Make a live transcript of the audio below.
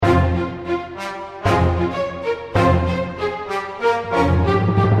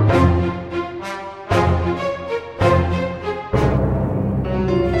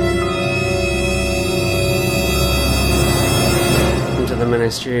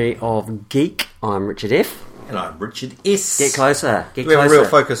Ministry of Geek. I'm Richard F. And I'm Richard S. Get closer. Get we have closer. a real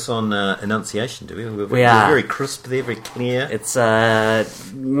focus on enunciation, do we? We are. Very crisp there, very clear. It's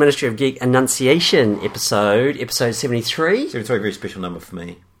Ministry of Geek Annunciation episode 73. 73, very special number for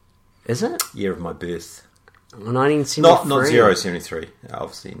me. Is it? Year of my birth. 1973. Not 073,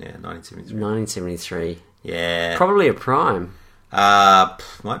 obviously, now, 1973. 1973. Yeah. Probably a prime.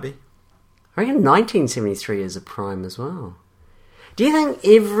 Might be. I reckon 1973 is a prime as well. Do you think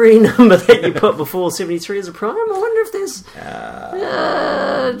every number that you put before 73 is a prime? I wonder if there's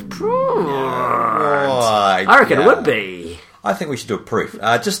prime. I reckon it would be. I think we should do a proof.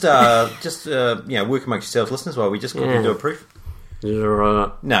 Just work amongst yourselves, listeners, while we just quickly do a proof.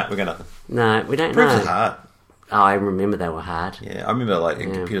 No, we got nothing. No, we don't Proofs know. are hard. Oh, I remember they were hard. Yeah, I remember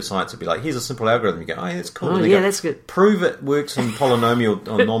in computer science it'd be like, here's a simple algorithm. You go, oh, yeah, that's cool. Oh, And they yeah, go, that's good. Prove it works on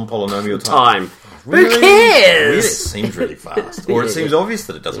non-polynomial Time. Really? Who cares? Really, it seems really fast. Or it seems obvious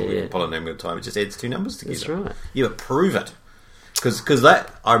that it doesn't work in polynomial time. It just adds two numbers together. That's right. Yeah, but prove it. Because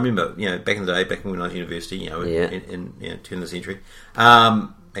that, I remember, back in the day, back when I was at university, in turn of the century,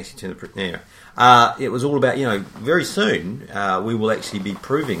 it was all about, very soon we will actually be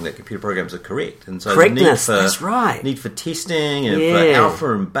proving that computer programs are correct. And so correctness, the need for, that's right. Need for testing and for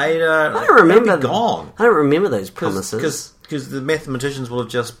alpha and beta. I don't remember gone. I don't remember those promises. Because the mathematicians will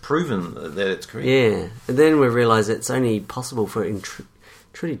have just proven that it's correct. Yeah, and then we realise it's only possible for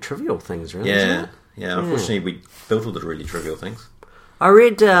truly trivial things, really. Yeah, yeah. Unfortunately, we built all the really trivial things. I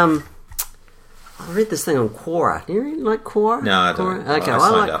read this thing on Quora. Do you like Quora? No, I don't. Okay, I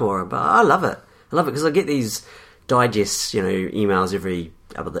like Quora, but I love it. I love it because I get these digests, emails it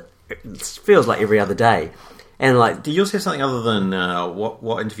feels like every other day. And like, do yours have something other than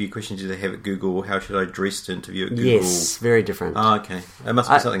what interview questions do they have at Google? How should I dress to interview at Google? Yes, very different. Oh, okay. It must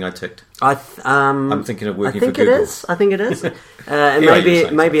be something I ticked. I'm thinking of working for Google. I think it is.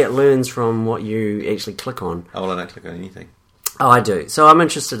 And maybe it learns from what you actually click on. Oh, well, I don't click on anything. Oh, I do. So I'm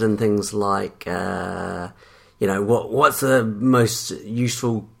interested in things like, what's the most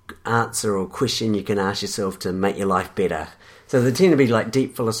useful answer or question you can ask yourself to make your life better. So they tend to be like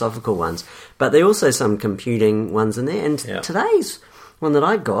deep philosophical ones, but there are also some computing ones in there. And today's one that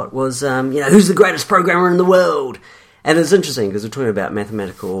I got was, who's the greatest programmer in the world? And it's interesting because we're talking about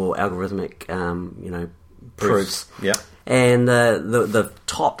mathematical, algorithmic, proofs. Yeah. And the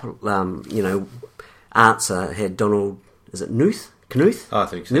top, answer had Donald. Is it Knuth? Oh, I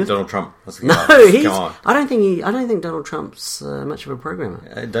think you said Donald Trump. No, I don't think Donald Trump's much of a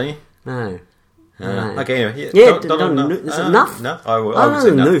programmer. Don't you? No. Okay, anyway. Yeah, is it Nuff? No, I would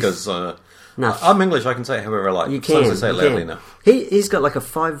say Nuff because I'm English. I can say it however I like. You can. As long as I say it loudly enough. He's got like a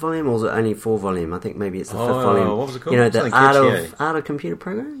 5-volume, or is it only 4-volume? I think maybe it's the 5th volume. What was it called? The art of computer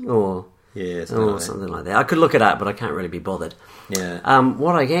programming, or something like that. I could look it up, but I can't really be bothered. Yeah.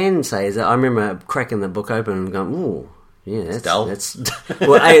 What I can say is that I remember cracking the book open and going, "Ooh, yeah, that's dull." It's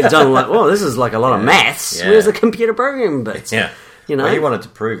done like, well, this is like a lot of maths. Yeah. Where's the computer programming bits? Yeah. Well, he wanted to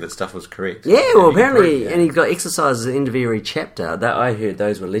prove that stuff was correct. Yeah, well, apparently, and he's got exercises at the end of every chapter. That I heard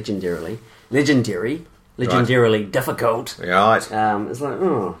those were legendary difficult. Right. It's like,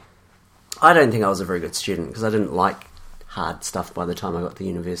 I don't think I was a very good student because I didn't like hard stuff by the time I got to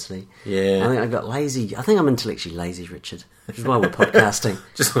university. Yeah. I think I got lazy. I think I'm intellectually lazy, Richard. Which is why we're podcasting.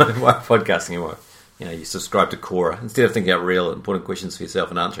 Just why podcasting, you subscribe to Quora. Instead of thinking out real important questions for yourself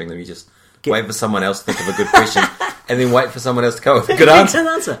and answering them, you just wait for someone else to think of a good question and then wait for someone else to come up with a good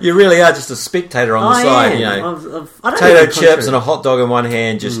answer. You really are just a spectator on the side, potato chips and a hot dog in one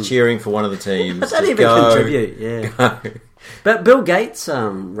hand, just cheering for one of the teams. I don't even contribute, yeah. But Bill Gates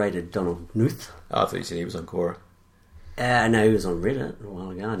rated Donald Knuth. Oh, I thought you said he was on Quora. No, he was on Reddit a while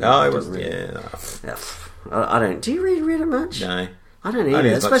ago. No, he wasn't. I don't. Do you read Reddit much? No. I don't either.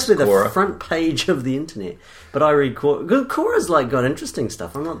 It's supposed to be the front page of the internet. But I read Quora. Quora's got interesting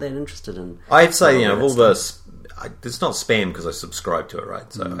stuff. I'm not that interested in... I'd say, of all those... It's not spam because I subscribe to it,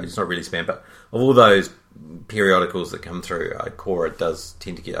 right? So it's not really spam. But of all those periodicals that come through, Quora does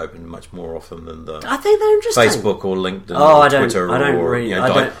tend to get opened much more often than the... I think they're interesting. Facebook or LinkedIn or Twitter. I don't read... they're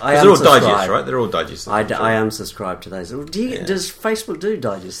all digests, right? They're all digests. I am subscribed to those. Does Facebook do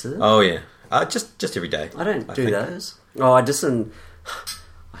digests? Oh, yeah. Just every day. I don't do those. Oh, I was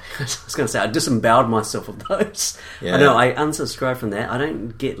going to say, I disemboweled myself of those. Yeah. I know, I unsubscribed from that. I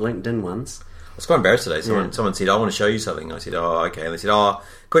don't get LinkedIn ones. I was quite embarrassed today. Someone said, I want to show you something. I said, oh, okay. And they said,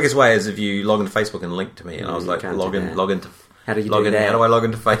 quickest way is if you log into Facebook and link to me. And I was like, log into... How do you do that? How do I log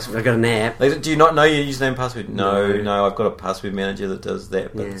into Facebook? I've got an app. Do you not know your username and password? No, I've got a password manager that does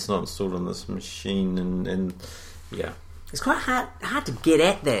that, but it's not installed on this machine. And yeah. It's quite hard to get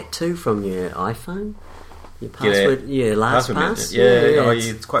at that too from your iPhone. Your password, LastPass. Pass.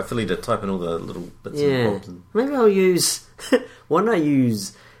 It's quite silly to type in all the little bits and bobs. Maybe I'll use... why don't I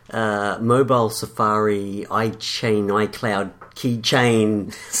use mobile Safari, iCloud,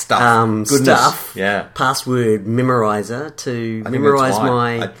 keychain stuff, password memorizer to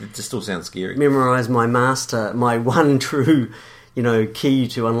memorize It just all sounds scary. Memorize my one true, key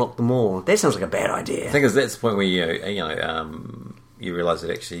to unlock them all. That sounds like a bad idea. I think that's the point where you realise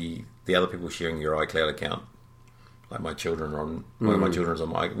that actually the other people sharing your iCloud account, like my children are on, one of my children's on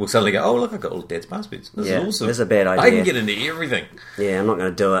my, will suddenly go, oh look, I've got all Dad's passwords. This is awesome. That's a bad idea. I can get into everything. Yeah, I'm not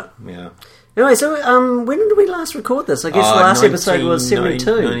going to do it. Yeah. Anyway, so when did we last record this? I guess the last episode was 72.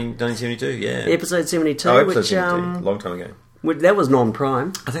 1972, yeah. Episode 72, episode 72, long time ago. That was non-prime.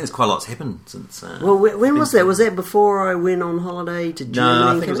 I think there's quite a lot's happened since... well, when was that? Was that before I went on holiday to Germany? No,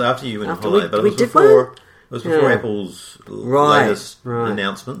 I think it was after you went on holiday, but it was before... It was before Apple's latest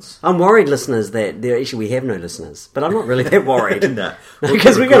announcements. I'm worried, listeners, that we have no listeners. But I'm not really that worried. No.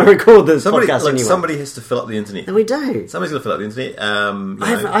 Because we're going to record this podcast anyway. Somebody has to fill up the internet. And we do. Somebody's going to fill up the internet.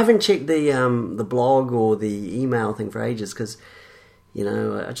 I haven't checked the blog or the email thing for ages because,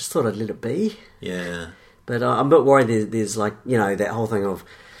 I just thought I'd let it be. Yeah. But I'm a bit worried there's like, that whole thing of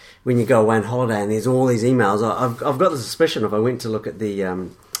when you go away on holiday and there's all these emails. I've got the suspicion if I went to look at the...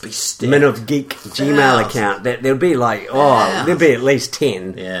 Men of Geek Gmail account that there'll be like there'll be at least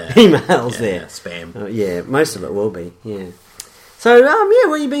 10 emails there. Spam. Most of it will be. Yeah. So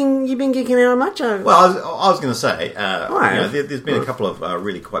well, you've been geeking out much. Well, I was going to say, there's been a couple of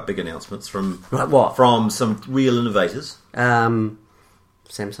really quite big announcements from from some real innovators. Samsung,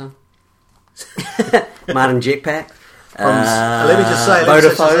 Martin Jetpack. Let me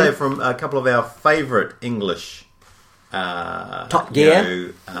just say from a couple of our favourite English. Top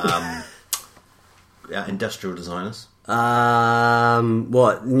Gear, industrial designers.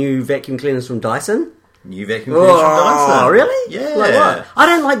 What new vacuum cleaners from Dyson? New vacuum cleaners from Dyson. Oh, really? Yeah. Like what? I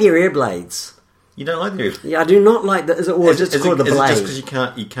don't like their air blades. You don't like the air blades? Yeah, I do not like the. Is it called the blade? Is it just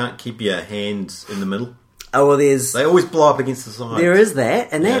because you can't keep your hands in the middle? Oh well, they always blow up against the side. There is that,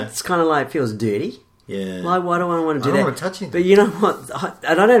 and that's kind of like feels dirty. Yeah. Like why do I want to do that? I don't want to touch anything. But you know what?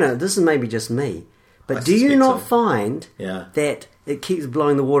 I don't know. This is maybe just me. But do you not find that it keeps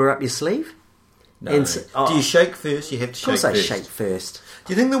blowing the water up your sleeve? No. Do you shake first? You have to shake first. Of course I shake first.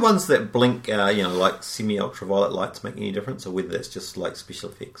 Do you think the ones that blink, like semi-ultraviolet lights make any difference, or whether that's just like special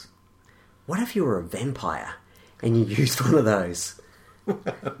effects? What if you were a vampire and you used one of those?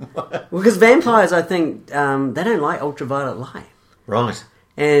 Because vampires, I think, they don't like ultraviolet light. Right.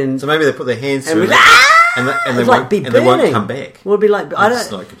 And so maybe they put their hands through it. And they won't come back. Well, it'd be like I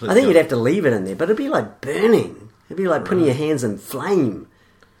think you'd have to leave it in there, but it'd be like burning. It'd be like putting your hands in flame.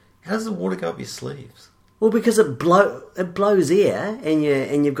 How does the water go up your sleeves? Well, because it blows air, and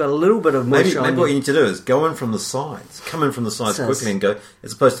you've got a little bit of moisture. Maybe what you need to do is go in from the sides, come in from the sides quickly, and go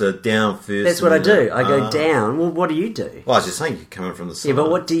as opposed to down first. That's what I do. I go down. Well, what do you do? Well, I was just saying you come in from the side. Yeah, but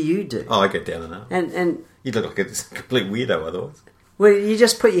what do you do? Oh, I go down and up. And you look like a complete weirdo otherwise. Well, you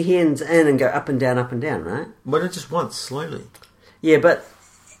just put your hands in and go up and down, right? Well, not just once, slowly. Yeah, but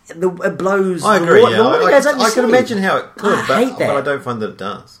it blows. I agree. I can imagine how it could, I hate that. But I don't find that it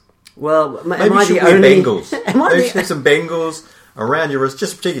does. Well, maybe you should wear bangles. Maybe you should have some bangles around your wrist.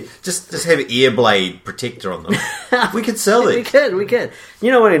 Just have an ear blade protector on them. We could sell it. We could. You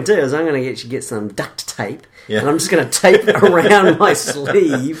know what I'm going to do is I'm going to get some duct tape, and I'm just going to tape it around my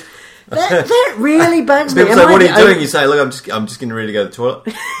sleeve. That really bugs me. People say, what are you doing? You say, look, I'm just getting ready to go to the toilet.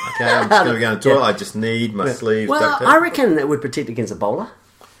 Okay, I'm just going to go to the toilet. I just need my sleeves. Well, I reckon it would protect against Ebola.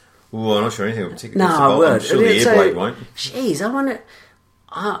 Well, I'm not sure anything would protect against Ebola. No, it would. I'm sure the air blade won't. Jeez, I wonder...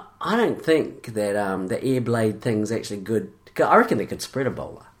 I don't think that the air blade thing's actually good. I reckon it could spread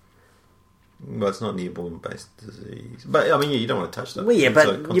Ebola. Well, it's not an airborne-based disease. But, I mean, you don't want to touch that. Well, yeah,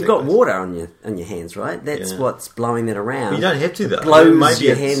 but you've got water on your hands, right? That's what's blowing that around. Well, you don't have to, though. Blows maybe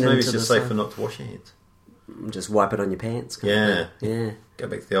your hand maybe it's just safer not to wash your hands. Just wipe it on your pants. Yeah. Yeah. Go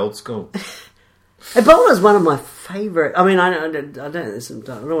back to the old school. Ebola is one of my favourite... I mean, I don't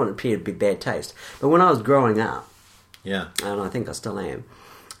want to appear to be bad taste, but when I was growing up, and I think I still am,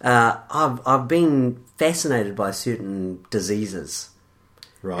 I've been fascinated by certain diseases.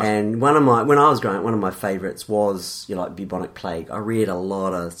 Right. And when I was growing up, one of my favourites was like bubonic plague. I read a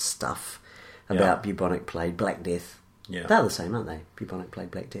lot of stuff about bubonic plague, Black Death. Yeah. They're the same, aren't they? Bubonic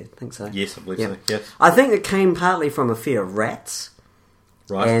plague, Black Death. I think so. Yes, I believe so. Yes. I think it came partly from a fear of rats.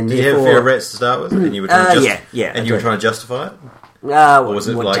 Right. And did you have a fear of rats to start with? And you were trying to were trying to justify it? Or was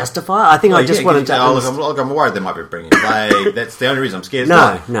it like justify? I think I just wanted to. I'm worried they might be bringing plague. That's the only reason I'm scared.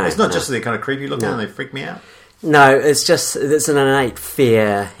 No, it's not just that they're kind of creepy looking and they freak me out. No, it's an innate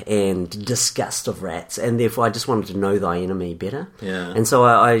fear and disgust of rats, and therefore I just wanted to know thy enemy better. Yeah. And so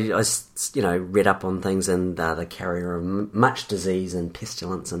I read up on things, and the carrier of much disease and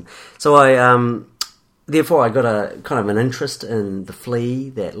pestilence, and so therefore I got a kind of an interest in the flea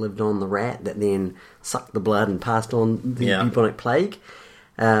that lived on the rat that then sucked the blood and passed on the bubonic plague.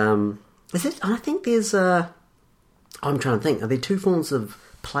 I think there's I'm trying to think. Are there two forms of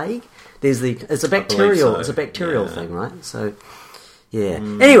plague? It's a bacterial thing, right? So, yeah.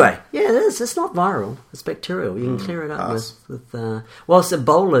 Anyway, yeah, it is. It's not viral. It's bacterial. You can clear it up with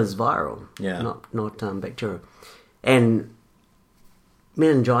Ebola's viral. Yeah. Not bacterial. And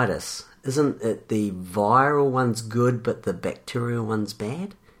meningitis, isn't it the viral one's good, but the bacterial one's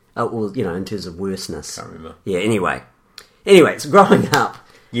bad? Well, in terms of worseness. Can't remember. Yeah. Anyway, it's growing up.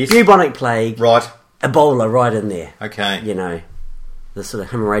 Yes. Bubonic plague. Right. Ebola right in there. Okay. The sort of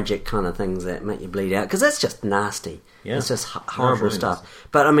hemorrhagic kind of things that make you bleed out, because that's just nasty. Yeah. It's just horrible stuff.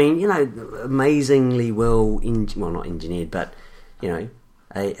 But I mean, amazingly well, not engineered, but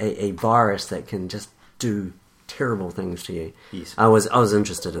a virus that can just do terrible things to you. Yes. I was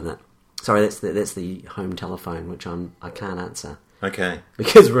interested in it. Sorry, that's the home telephone, which I can't answer. Okay.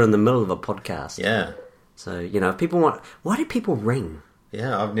 Because we're in the middle of a podcast. Yeah. So if people want, why do people ring?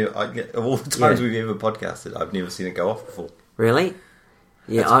 Yeah, of all the times we've ever podcasted, I've never seen it go off before. Really?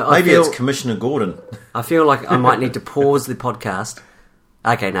 Yeah, maybe it's Commissioner Gordon. I feel like I might need to pause the podcast.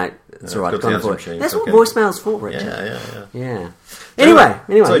 Okay, no, it's all right. That's what voicemail's for, Richard. Yeah. Anyway.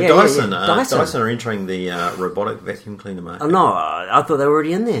 So Dyson, Dyson. Dyson are entering the robotic vacuum cleaner market. Oh, no, I thought they were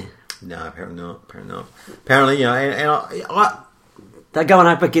already in there. No, apparently not. Apparently, and they're going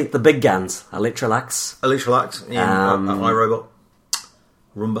up against the big guns. Electrolux, and iRobot,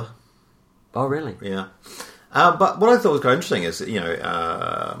 Roomba. Oh, really? Yeah. But what I thought was quite interesting is, and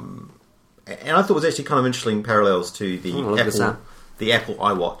I thought was actually kind of interesting parallels to the Apple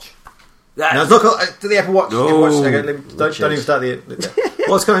iWatch. Now, it's not called, to the Apple Watch. No, don't even start the...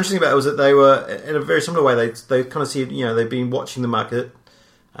 What's kind of interesting about it was that they were, in a very similar way, they kind of said, they've been watching the market,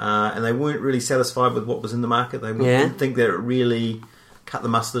 and they weren't really satisfied with what was in the market. They didn't think that it really cut the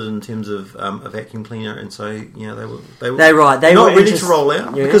mustard in terms of a vacuum cleaner, and so they were not ready to roll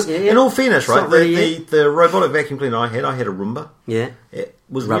out. Because in all fairness, right, the robotic vacuum cleaner I had a Roomba. Yeah, it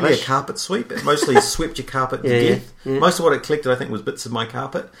was really a carpet sweep. It mostly swept your carpet to death. Yeah. Most of what it collected, I think, was bits of my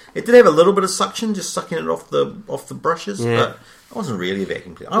carpet. It did have a little bit of suction, just sucking it off the brushes, but it wasn't really a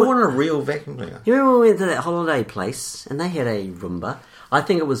vacuum cleaner. I wanted a real vacuum cleaner. You remember we went to that holiday place and they had a Roomba? I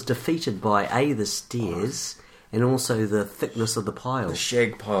think it was defeated by the stairs. And also the thickness of the pile. The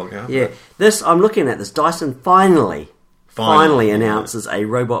shag pile, yeah. I'm looking at this. Dyson finally announces a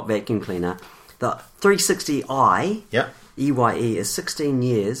robot vacuum cleaner. The 360i, EYE, is 16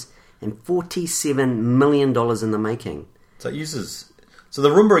 years and $47 million in the making. So it uses... So the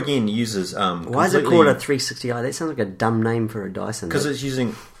Roomba again uses... Why is it called a 360i? That sounds like a dumb name for a Dyson. Because it's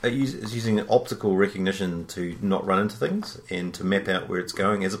using optical recognition to not run into things and to map out where it's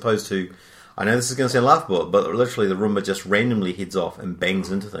going, as opposed to... I know this is going to sound laughable, but literally the Roomba just randomly heads off and bangs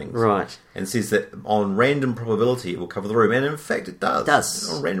into things. Right. And says that on random probability it will cover the room. And in fact it does. It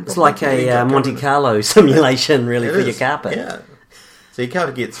does. On random it's like a Monte Carlo simulation, really, for your carpet. Yeah. So your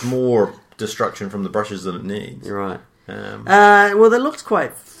carpet gets more destruction from the brushes than it needs. Right. Well, it looks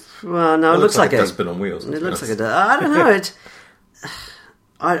quite... Well, no, it looks like a dustbin on wheels. It looks like I don't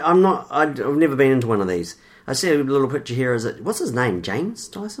know. I've never been into one of these. I see a little picture here. What's his name? James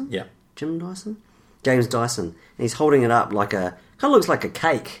Dyson? Yeah. Jim Dyson? James Dyson. And he's holding it up like kind of looks like a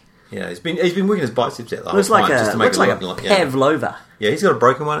cake. Yeah, he's been working his biceps out the whole time. Looks like a pavlova. Yeah, he's got a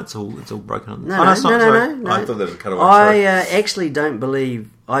broken one. It's all broken. No. I thought that was a cutaway. I actually don't believe...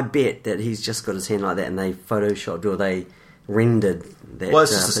 I bet that he's just got his hand like that and they photoshopped or they rendered that. Well,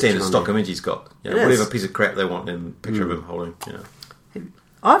 it's just a standard stock image he's got. Whatever piece of crap they want in a picture of him holding.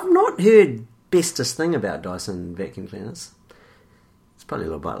 I've not heard bestest thing about Dyson vacuum cleaners. It's probably a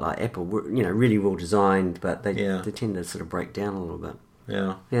little bit like Apple, really well designed, but they tend to sort of break down a little bit.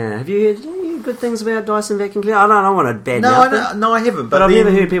 Yeah. Yeah. Have you heard good things about Dyson vacuum cleaner? I don't want to bad mouth them. No, I haven't. But I've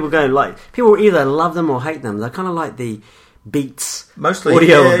never heard people go people either love them or hate them. They're kind of like the Beats mostly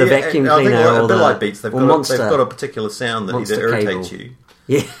audio of the vacuum cleaner. I think a bit like Beats. They've got a particular sound that either irritates you.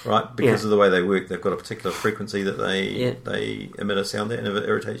 Yeah. Right? Because of the way they work, they've got a particular frequency that they emit a sound at, and if it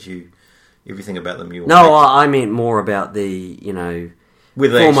irritates you, everything about them you will hate. I meant more about the,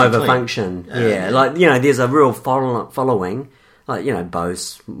 form over function. There's a real following, like,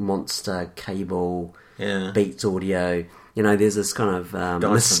 Bose, Monster, Cable, Beats Audio. There's this kind of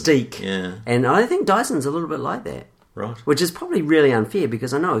mystique. Yeah. And I think Dyson's a little bit like that. Right. Which is probably really unfair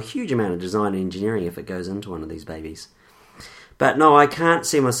because I know a huge amount of design and engineering if it goes into one of these babies. But no, I can't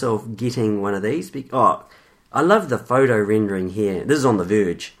see myself getting one of these. I love the photo rendering here. This is on The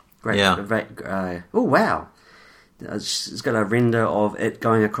Verge. Great. Yeah. Oh, wow. It's got a render of it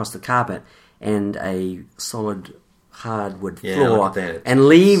going across the carpet and a solid hardwood floor and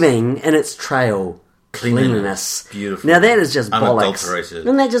leaving in its trail cleanliness. Beautiful. Now that is just bollocks. Unadulterated.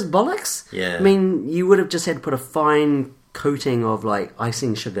 Isn't that just bollocks? Yeah. I mean, you would have just had to put a fine coating of like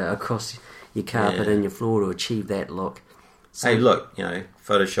icing sugar across your carpet and your floor to achieve that look. So, hey, look,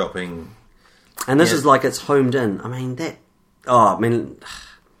 photoshopping. And this is like it's homed in. I mean,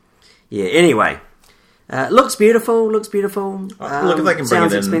 anyway. Looks beautiful. Look, if they can bring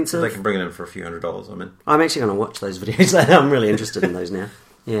it in, expensive. If they can bring it in for a few $100s, I mean. I'm actually going to watch those videos later. I'm really interested in those now.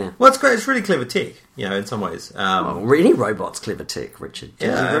 Yeah. Well, it's great. It's really clever tech, in some ways. Any robot's clever tech, Richard.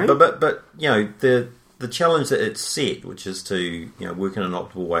 Yeah, but the challenge that it's set, which is to work in an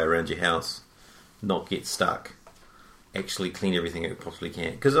optimal way around your house, not get stuck, actually clean everything it possibly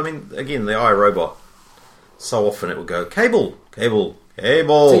can. Because I mean, again, the iRobot, so often it will go cable.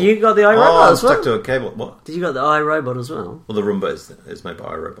 So you got the iRobot as well? Stuck to a cable. What? Did you got the iRobot as well? Well, the Roomba is made by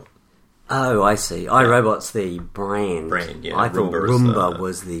iRobot. Oh, I see. iRobot's the brand. Yeah. I thought Roomba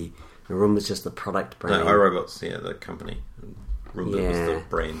was the Roomba's just the product brand. No, iRobot's the company. Roomba was the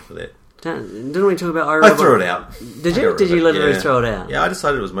brand for that. Didn't we talk about iRobot? I threw it out. Did you? Did you literally throw it out? Yeah, I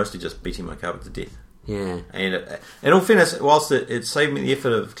decided it was mostly just beating my carpet to death. Yeah. And in all fairness, whilst it saved me the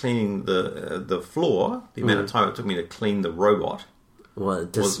effort of cleaning the floor, the amount of time it took me to clean the robot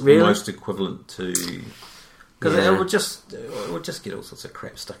was almost equivalent to... Because it would just get all sorts of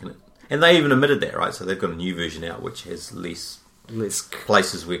crap stuck in it. And they even admitted that, right? So they've got a new version out which has less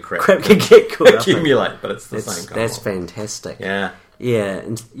places where crap can get accumulate, but it's the same kind That's fantastic. Yeah. Yeah,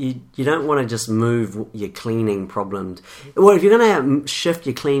 and you don't want to just move your cleaning problem. Well, if you're going to shift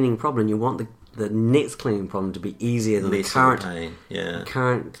your cleaning problem, you want the next cleaning problem to be easier than the current cleaning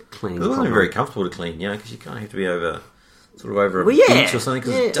problem. It wasn't very comfortable to clean, because you kind of have to be over a beach or something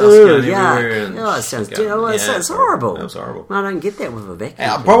because it's dust going everywhere. And it sounds it's horrible. That was horrible. I don't get that with a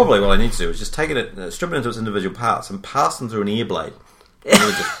vacuum. Probably what I need to do is just take it, strip it into its individual parts and pass them through an air blade. And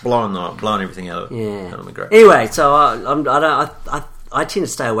really just blowing everything out of it. Yeah. That'll be great. Anyway, so I tend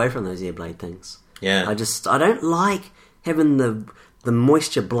to stay away from those air blade things. Yeah. I don't like having the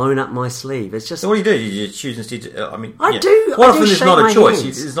moisture blown up my sleeve. It's just... So what do? You choose instead... I do. Quite often there's not a choice.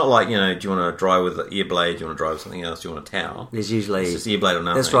 Hands. It's not like, do you want to dry with an air blade? Do you want to dry with something else? Do you want a towel? There's usually... It's just air blade or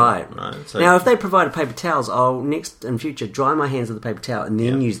nothing. That's right. So, now, if they provide paper towels, I'll in future dry my hands with the paper towel and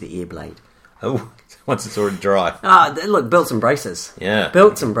then use the air blade. Oh, once it's already dry. Look, belts and braces. Yeah.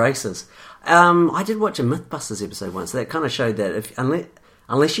 Belts and braces. I did watch a Mythbusters episode once that kind of showed that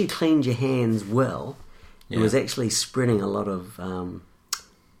unless you cleaned your hands well, it was actually spreading a lot of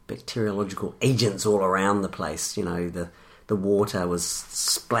bacteriological agents all around the place. The water was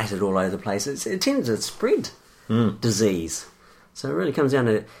splattered all over the place. It tended to spread disease. So it really comes down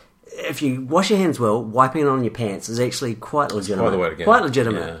to, if you wash your hands well, wiping it on your pants is actually quite legitimate. Quite the way to go. Quite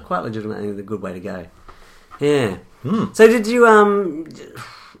legitimate. Yeah. Quite legitimately the good way to go. Yeah. So did you...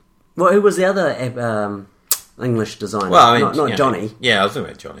 Well, who was the other English designer? Well, not Johnny. Yeah, I was talking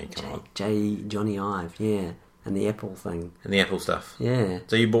about Johnny. Come on. Johnny Ive, yeah. And the Apple thing. And the Apple stuff. Yeah.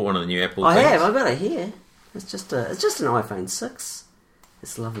 So you bought one of the new Apple things? I have. I've got it here. It's just an iPhone 6.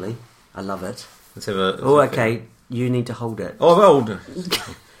 It's lovely. I love it. Let's have a... okay. You need to hold it. Oh, I've hold it.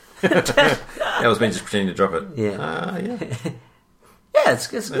 That was me just pretending to drop it. Yeah. Yeah. Yeah, it's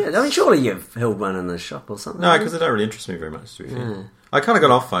good. I mean, surely you've held one in the shop or something. No, because they don't really interest me very much, to be fair. I kind of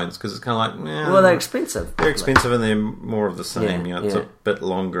got off phones because it's kind of like... well, they're expensive. They're expensive and they're more of the same. It's a bit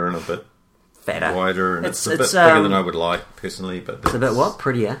longer and a bit fatter, wider, and it's a bit bigger than I would like, personally. But it's a bit what?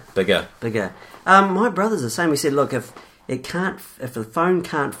 Prettier? Bigger. My brother's the same. He said, look, if the phone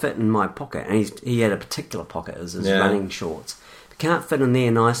can't fit in my pocket, and he had a particular pocket as his running shorts, if it can't fit in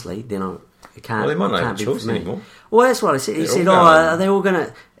there nicely, then it can't. Well, they might not have be choice anymore. Well, that's what I said. He said, are they all going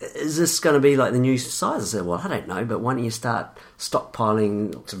to... Is this going to be like the new size? I said, well, I don't know, but why don't you start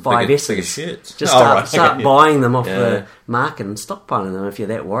stockpiling 5S's? Bigger shirts. Just start buying them off the market and stockpiling them if you're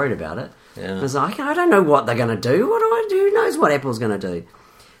that worried about it. Yeah. I was like, I don't know what they're going to do. What do I do? Who knows what Apple's going to do?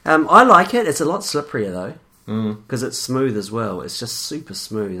 I like it. It's a lot slipperier, though, because it's smooth as well. It's just super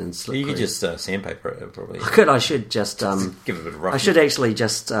smooth and slippery. You could just sandpaper it, probably. I should just... give it a bit of roughness. I should actually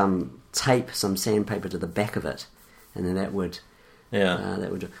just tape some sandpaper to the back of it, and then that would... that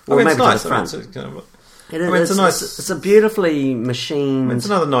would do. Or maybe it's nice. To the front. It's a nice... It's a beautifully machined... it's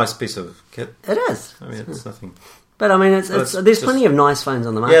another nice piece of kit. It is. It's nothing... But I mean, there's plenty of nice phones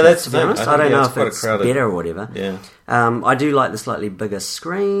on the market. Yeah, that's to be honest. I don't know if it's better or whatever. Yeah. I do like the slightly bigger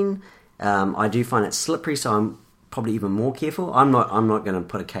screen. I do find it slippery, so I'm probably even more careful. I'm not going to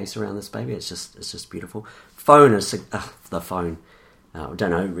put a case around this baby. It's just beautiful. Phone is the phone. I don't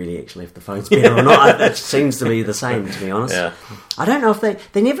know really actually if the phone's better or not. It seems to be the same, to be honest. Yeah. I don't know if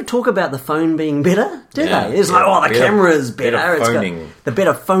they never talk about the phone being better, do they? It's like, the camera is better. Better phoning. It's got the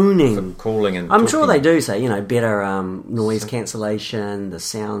better phoning. For calling and I'm sure they do say, better noise cancellation, the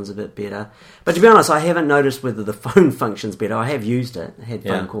sound's a bit better. But to be honest, I haven't noticed whether the phone functions better. I have used it. I had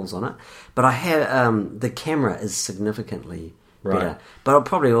phone calls on it. But I have the camera is significantly better. But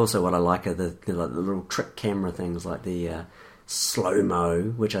probably also what I like are the little trick camera things like the slow-mo,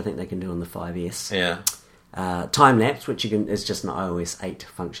 which I think they can do on the 5S. Yeah. Time-lapse, which is just an iOS 8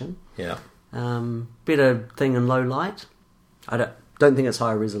 function. Yeah. Better thing in low light. I don't think it's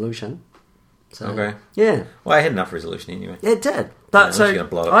higher resolution. So, okay. Yeah. Well, I had enough resolution anyway. It did. But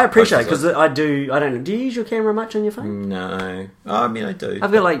I appreciate it because I don't know. Do you use your camera much on your phone? No. I mean, I do.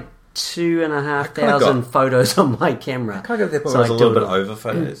 I've got like 2,500 photos on my camera. I kind of got that point where I was a little bit over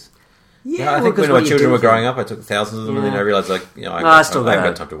photos. Yeah, I think when my children were growing up, I took thousands of them, and then I realised, I haven't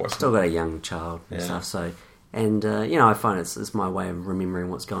got time to watch them. Still got a young child and stuff, so... And, I find it's my way of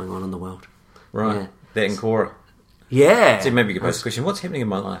remembering what's going on in the world. Right. Yeah. That and Cora. Yeah. So maybe you could pose the question, what's happening in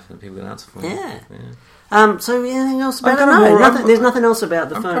my life? And people can answer for me. Yeah. So anything else about it? There's nothing else about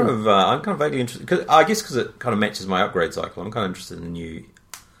the phone. I'm kind of vaguely interested, because it kind of matches my upgrade cycle. I'm kind of interested in the new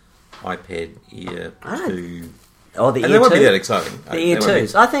iPad Air 2... Oh, the Air 2? And they won't be that exciting. The Air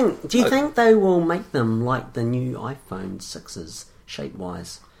 2s. Do you think they will make them like the new iPhone 6s,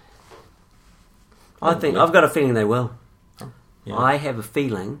 shape-wise? I've got a feeling they will. Oh, yeah. I have a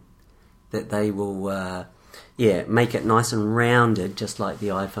feeling that they will, make it nice and rounded, just like the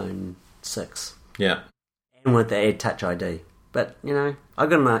iPhone 6. Yeah. And with the Add Touch ID. But, I've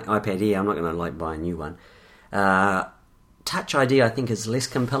got an iPad Air, I'm not going to, buy a new one. Touch ID, I think, is less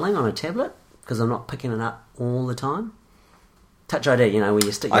compelling on a tablet, because I'm not picking it up all the time. Touch ID, where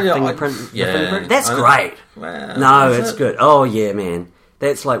you stick your fingerprint. Fingerprint. That's great. Well, it's good. Oh, yeah, man.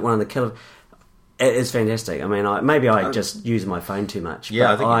 That's like one of the killer... It is fantastic. I mean, I just use my phone too much.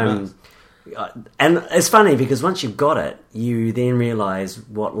 Yeah, but I think and it's funny because once you've got it, you then realise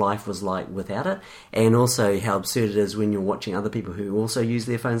what life was like without it, and also how absurd it is when you're watching other people who also use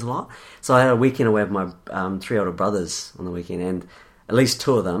their phones a lot. So I had a weekend away with my 3 older brothers on the weekend, and at least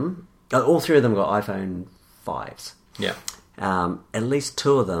 2 of them, all 3 of them got iPhone 5s. Yeah. At least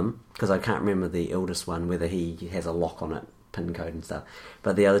 2 of them, because I can't remember the eldest one, whether he has a lock on it, PIN code and stuff.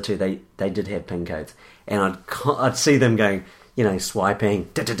 But the other 2, they did have PIN codes. And I'd see them going, swiping.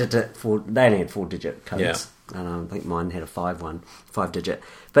 They only had 4-digit codes. Yeah. And I think mine had a 5-digit.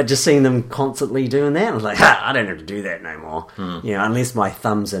 But just seeing them constantly doing that, I was like, I don't have to do that no more. Unless my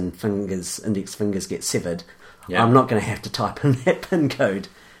thumbs and index fingers get severed, I'm not going to have to type in that PIN code.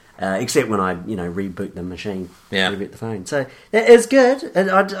 Except when I, reboot the machine, reboot the phone. So that is good. And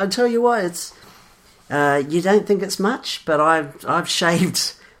I tell you what, it's you don't think it's much, but I've shaved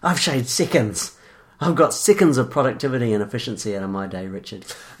seconds. I've got seconds of productivity and efficiency out of my day, Richard.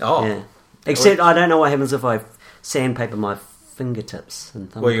 Oh, yeah. Except I don't know what happens if I sandpaper my fingertips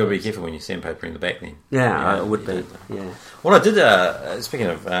and thumbs. Well, you got to be careful when you're sandpapering the back then. Yeah, it would be. Yeah. Well, I did. Speaking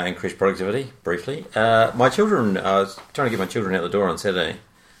of increased productivity, briefly, my children. I was trying to get my children out the door on Saturday.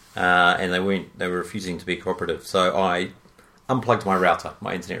 And they were refusing to be cooperative, so I unplugged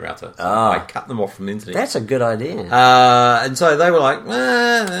my internet router. So I cut them off from the internet. That's a good idea. And so they were like,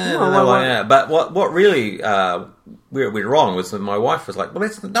 But what really went wrong was that my wife was like, well,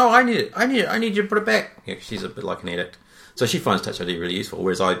 I need it. I need you to put it back. Yeah, she's a bit like an addict. So she finds Touch ID really useful,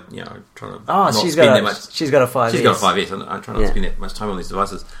 whereas I, trying to not spend that much. She's got a 5S. She's got a 5S, and I try not to spend that much time on these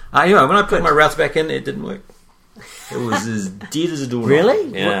devices. When I put my router back in, it didn't work. It was as dead as a doorknob.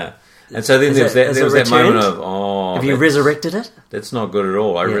 Really? Yeah. What? And so then there was that moment of, have you resurrected it? That's not good at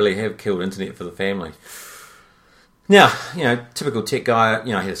all. I really have killed internet for the family. Now, typical tech guy,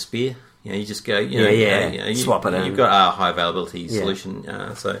 I had a spare. You just go, swap it in. You've got a high availability solution.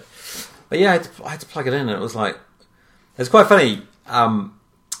 But yeah, I had to plug it in, and it was like, it's quite funny.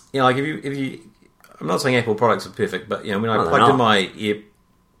 Like if you, I'm not saying Apple products are perfect, but when I plugged in my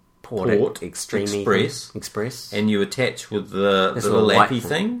Port Express, and you attach with the little appy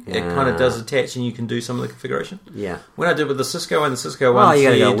thing. It kind of does attach, and you can do some of the configuration. Yeah. When I did with the Cisco one, you got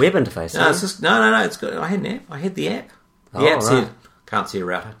to go web interface. No, it's good. I had an app. I had the app. The app said can't see a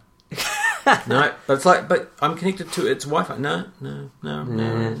router. No, but it's like, but I'm connected to its Wi-Fi. No.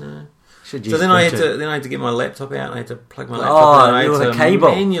 So then I had to get my laptop out and I had to plug my laptop in. Oh, with a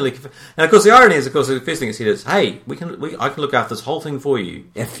cable. Manually. And of course, the irony is, the first thing it said is, "Hey, I can look after this whole thing for you.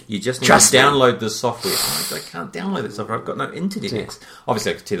 If you just need to download this software." I can't download that software. I've got no internet. Yeah.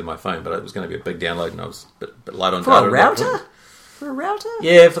 Obviously, I could tether my phone, but it was going to be a big download, and I was a bit light on data. For a router? For a router?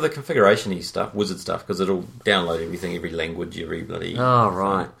 Yeah, for the configuration-y stuff, wizard stuff, because it'll download everything, every language, every bloody... Oh,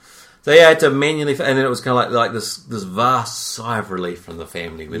 right. So yeah, I had to manually... And then it was kind of like this vast sigh of relief from the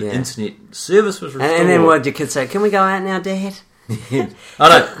family where the internet service was restored. And then what did your kids say? Can we go out now, Dad?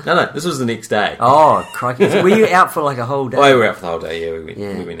 Oh, no. This was the next day. Oh, crikey. Were you out for like a whole day? Oh, we were out for the whole day, yeah.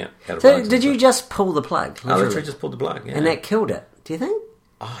 We went out of So did you just pull the plug? I literally just pulled the plug, yeah. And that killed it, do you think?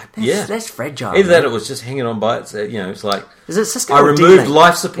 Oh, That's fragile. Either that, it was just hanging on by its. It's like is it Cisco? I removed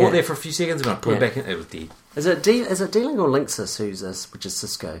life support there for a few seconds, and I put it back in. It was dead. Is it D-Link or Linksys? Which is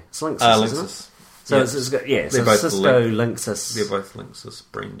Cisco? It's Linksys. Isn't it? So it's got, so both Cisco, Linksys. They're both Linksys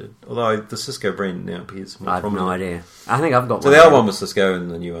branded. Although the Cisco brand now appears more prominent. I have no idea. I think I've got. So the old one was Cisco,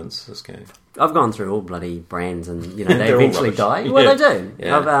 and the new one's Cisco. I've gone through all bloody brands, and they eventually die. Well, they do.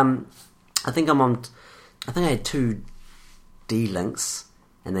 Yeah. I think I had 2 D-Links.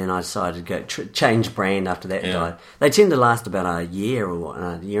 And then I decided to change brand after that died. They tend to last about a year or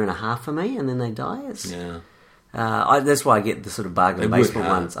a year and a half for me, and then they die. That's why I get the sort of bargain basement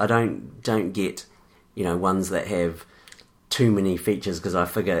ones. I don't get ones that have too many features because I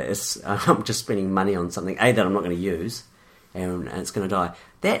figure I'm just spending money on something that I'm not going to use, and it's going to die.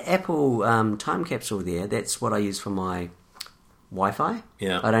 That Apple time capsule there, that's what I use for my Wi-Fi.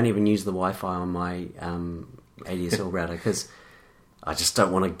 Yeah, I don't even use the Wi-Fi on my ADSL router because I just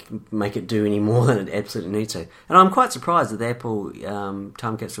don't want to make it do any more than it absolutely needs to. And I'm quite surprised that the Apple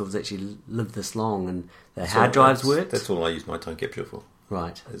time capsule has actually lived this long and the hard drives work. That's all I use my time capsule for.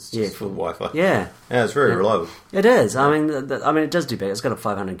 Right. It's just for Wi-Fi. Yeah. Yeah, it's very reliable. It is. I mean, it does do better. It's got a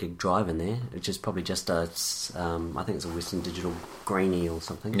 500 gig drive in there, which is probably just I think it's a Western Digital grainy or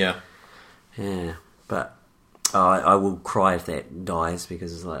something. Yeah. Yeah. But I will cry if that dies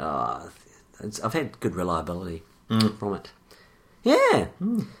because it's like, I've had good reliability from it. Yeah.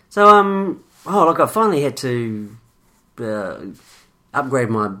 So, I finally had to upgrade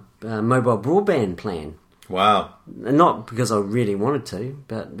my mobile broadband plan. Wow. And not because I really wanted to,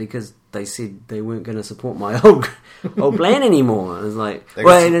 but because they said they weren't going to support my old plan anymore. It was like,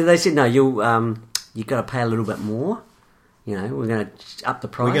 they said, no, you got to pay a little bit more. We're going to up the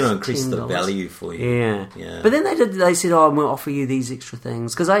price. We're going to increase the value for you. Yeah. But then they said, we'll offer you these extra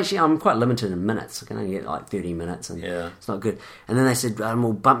things. Because actually, I'm quite limited in minutes. I can only get like 30 minutes, and it's not good. And then they said,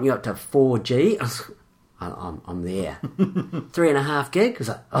 we'll bump you up to 4G. I'm there. 3.5 gig? I was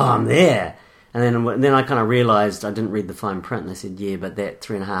like, I'm there. And then I kind of realised, I didn't read the fine print, and they said, but that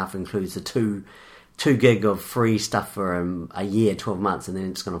 3.5 includes the 2 gig of free stuff for a year, 12 months, and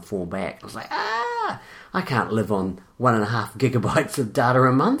then it's going to fall back. I was like, I can't live on 1.5 gigabytes of data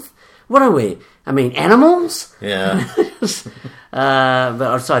a month. What are we? I mean, animals? Yeah. But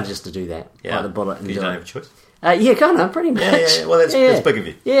I decided just to do that. Yeah. Bite the bullet and you don't have a choice? Yeah, kind of, pretty much. Yeah. Well, that's big of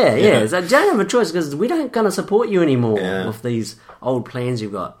you. Yeah. So I don't have a choice because we don't kind of support you anymore with these old plans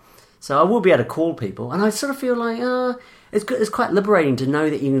you've got. So I will be able to call people, and I sort of feel like it's good. It's quite liberating to know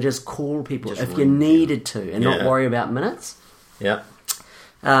that you can just call people if you needed to, and not worry about minutes. Yeah.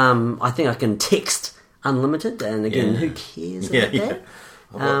 I think I can text unlimited, and again, who cares about that?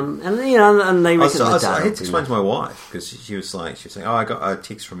 And they reckon I had to explain to my wife because she was saying, I got a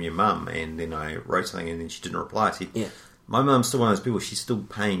text from your mum, and then I wrote something, and then she didn't reply. I said, my mum's still one of those people. She's still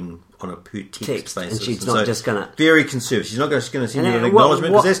paying on a per text basis, and she's not just going to very conservative. She's not just going to send you an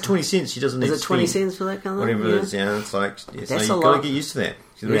acknowledgement because that's 20 cents. She doesn't need. Is it 20 cents for that kind of whatever it is? Yeah, it's like so you've got to get used to that.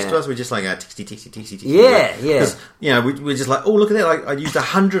 The rest of us were just like texty. Yeah. Because we're just like, look at that! I used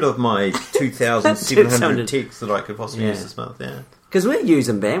 100 of my 2,700 texts that I could possibly use this month. Yeah. Because we're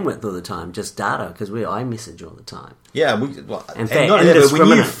using bandwidth all the time, just data, because we're iMessage all the time. Yeah, in fact, when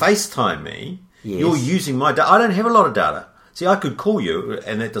you FaceTime me, you're using my data. I don't have a lot of data. See, I could call you,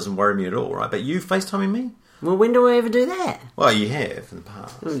 and that doesn't worry me at all, right? But you FaceTiming me? Well, when do we ever do that? Well, you have in the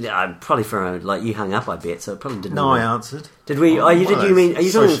past. Probably for you hung up, I bet, so it probably didn't. No, I answered. Did we? Are you talking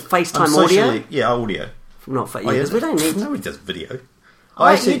FaceTime audio? Yeah, audio. Not because we don't need. Nobody does video.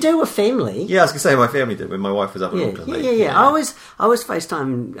 You do with family. Yeah, I was going to say my family did when my wife was up in Auckland. Yeah. I always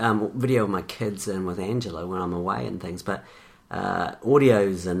FaceTime video with my kids and with Angela when I'm away and things, but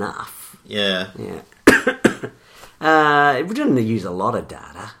audio's enough. Yeah. We didn't use a lot of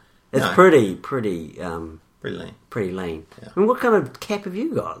data. It's pretty lean. Pretty lean. Yeah. I mean, what kind of cap have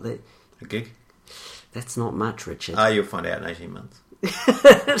you got? A gig. That's not much, Richard. You'll find out in 18 months.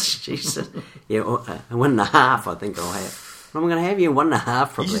 Jesus. Yeah, 1.5 I think I'll have. I'm going to have you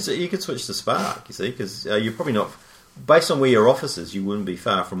 1.5 probably. You could switch to Spark, you see, because you're probably not... Based on where your office is, you wouldn't be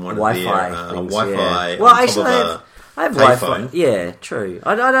far from one of their Wi-Fi. Well, actually, I have Wi-Fi. Yeah, true.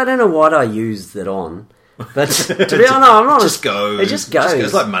 I don't know what I use that on. But to be honest, I'm not. Just goes. It just goes.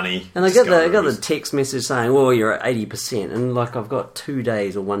 It's like money. And I got the text message saying, "Well, you're at 80%," and like I've got 2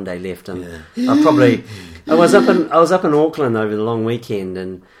 days or 1 day left, and I was up in Auckland over the long weekend,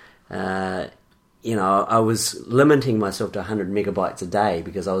 and I was limiting myself to 100 megabytes a day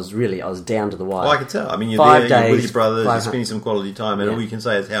because I was down to the wire. Well, I can tell. I mean, you're 5 there, days, you're with your brothers, you're spending some quality time, and all you can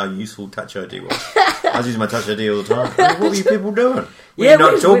say is how useful Touch ID was. I was using my Touch ID all the time. What were you people doing? Were you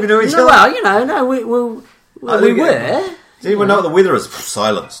not talking to each other? Well, we were. Does anyone know what the weather is?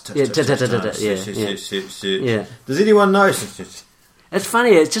 Silence. Yeah. Does anyone know? It's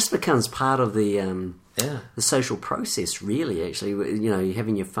funny. It just becomes part of the social process. Really, actually, you're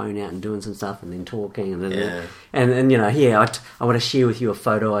having your phone out and doing some stuff, and then talking, and here I want to share with you a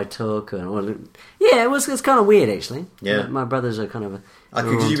photo I took. It's kind of weird actually. Yeah, my brothers are kind of. I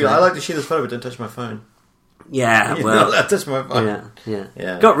like to share this photo, but don't touch my phone. Yeah, you're not allowed to touch my phone.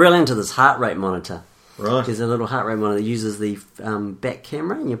 Yeah. Got real into this heart rate monitor. Right. There's a little heart rate monitor that uses the back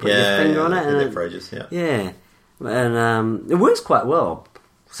camera, and you put your finger on it. And for ages, Yeah. And it works quite well.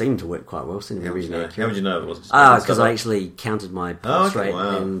 Seemed to work quite well. Seemed to be reasonably accurate. How would you know it wasn't? Because I actually counted my pulse rate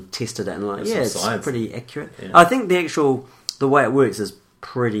and tested it, and it's pretty accurate. Yeah. I think the way it works is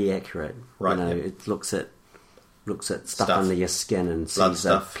pretty accurate. Right. It looks at stuff under your skin and blood sees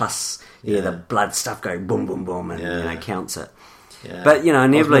stuff. the plus. The blood stuff going boom, boom, boom, and counts it. Yeah. But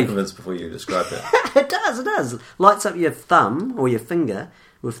inevitably, I was more convinced before you described it. It does. Lights up your thumb or your finger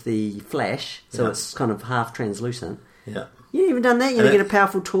with the flash, so it's kind of half translucent. Yeah. You even done that? You get a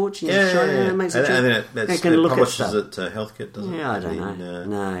powerful torch and you shine it, and it makes it. And then it publishes it to HealthKit, doesn't it? Yeah, I don't know.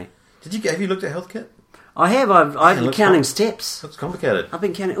 No. Have you looked at HealthKit? I have. I've been counting steps. It's complicated. I've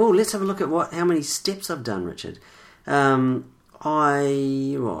been counting. Oh, let's have a look at how many steps I've done, Richard. I don't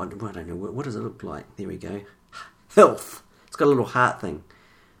know. What does it look like? There we go. Health. It's got a little heart thing.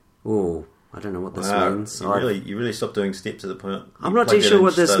 Oh, I don't know what this means. You really stopped doing steps at the point. I'm not too sure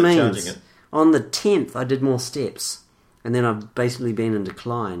what this means. On the 10th, I did more steps, and then I've basically been in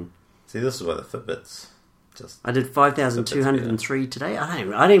decline. See, this is why the Fitbits I did 5,203 today. I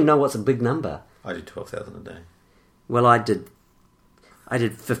don't even know what's a big number. I did 12,000 a day. Well, I did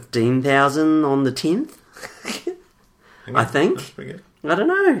 15,000 on the 10th. I think. That's pretty good. I don't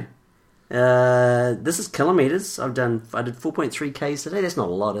know. This is kilometres. I did 4.3 k's today. That's not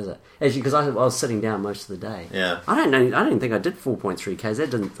a lot, is it? Actually, because I was sitting down most of the day. Yeah. I don't know. I don't think I did 4.3 k's.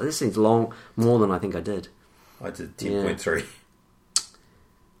 That seems more than I think I did. I did 10.3.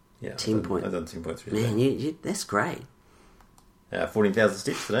 Yeah. 10.3. I've done 10.3. Man, that's great. 14,000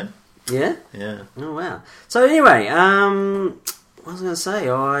 steps today. Yeah. Yeah. Oh wow. So anyway, what was I going to say?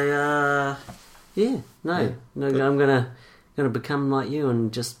 I'm gonna become like you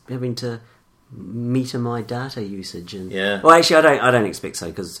and just having to meter my data usage. And well, actually, I don't expect so,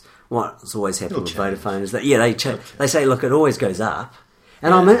 because what's always happened with Vodafone is that they say, look, it always goes up,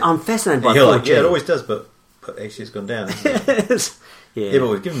 and I'm fascinated by 4G. It always does, but actually it's gone down. Yeah, but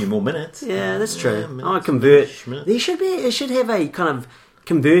we've given you more minutes. Yeah, that's true. I convert. It should have a kind of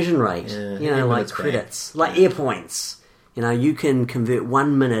conversion rate. Like credits, like air points. You can convert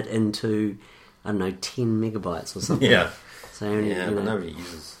 1 minute into, I don't know, 10 megabytes or something. Yeah. So but nobody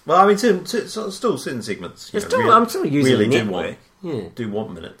uses. Well, I mean, still certain segments. I'm still using really the network. Do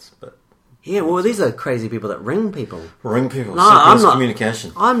want minutes, but these are crazy people that ring people. No, I'm not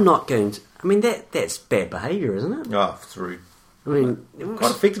communication. I'm not going to. I mean, that's bad behaviour, isn't it? Oh, it's rude. I mean, quite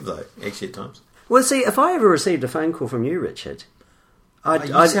effective though, actually at times. Well, see, if I ever received a phone call from you, Richard.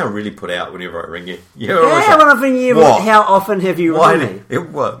 You sound really put out whenever I ring you. How often have you rung me?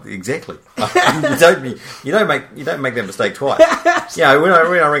 Well, exactly. you don't make that mistake twice. When I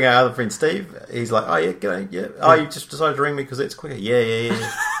ring our other friend Steve, he's like, "Oh yeah, g'day, yeah. Oh, you just decided to ring me because it's quicker." Yeah.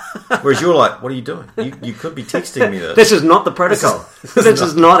 Whereas you're like, "What are you doing? You could be texting me this." This is not the protocol. This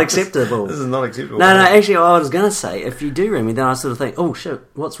is not acceptable. This is not acceptable. No. Actually, I was going to say, if you do ring me, then I sort of think, "Oh shit,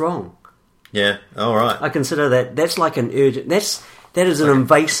 what's wrong?" Yeah. All right. I consider that's like an urgent. That is an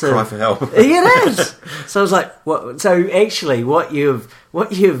invasive cry for help. It is. So I was like, what? So actually, what you've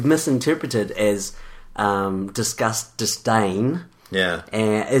misinterpreted as disgust, disdain,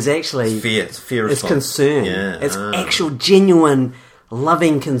 is actually fear. It's fear. It's concern. Yeah. It's actual, genuine,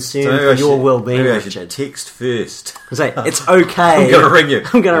 loving concern for your well-being. Maybe I should text first. Say it's okay. I'm going to ring you.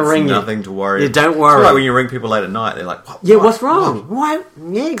 I'm going to ring you. Nothing to worry. Yeah, don't worry. It's like when you ring people late at night, they're like, what? What's wrong? Why?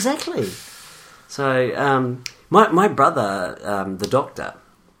 Yeah, exactly. So. My brother, the doctor,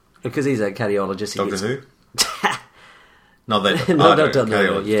 because he's a cardiologist. Doctor Who? Not that. No,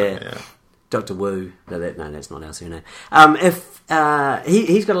 Dr. yeah. Dr. Wu. No, that's not our surname. If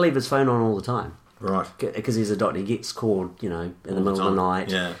he's got to leave his phone on all the time. Right. Because he's a doctor. He gets called, in the middle of the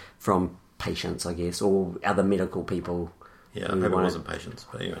night from patients, I guess, or other medical people. Yeah, maybe it wasn't patients,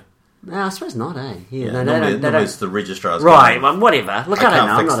 but anyway. No, I suppose not, eh? Yeah, normally it's the registrar's. Right, well, whatever. Look, I don't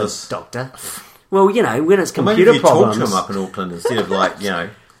know. I'm not a doctor. Well, when it's computer problems... Maybe you talk to him up in Auckland instead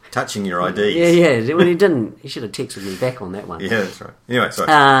of, touching your IDs. Yeah. Well, he didn't. He should have texted me back on that one. Yeah, that's right. Anyway,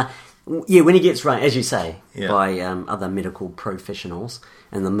 sorry. When he gets rang, as you say, by other medical professionals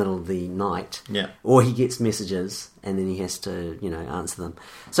in the middle of the night, or he gets messages and then he has to, answer them.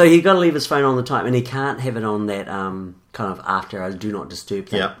 So he's got to leave his phone on the time, and he can't have it on that kind of after hours do not disturb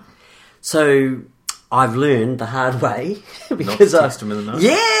thing. Yeah. So I've learned the hard way because not to text him in the night.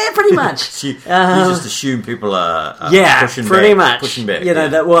 Yeah, pretty much. you just assume people are pushing pretty back, much pushing back.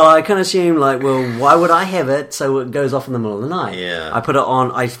 I can assume why would I have it so it goes off in the middle of the night? Yeah. I put it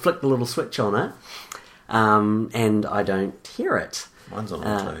on. I flick the little switch on it, and I don't hear it. Mine's on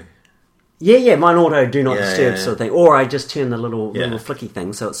auto. Mine auto do not disturb sort of thing, or I just turn the little flicky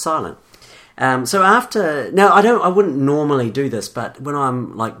thing so it's silent. So after I wouldn't normally do this, but when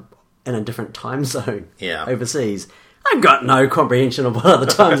I'm in a different time zone overseas, I've got no comprehension of what other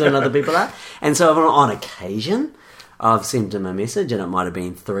time zone other people are. And so on occasion, I've sent him a message, and it might have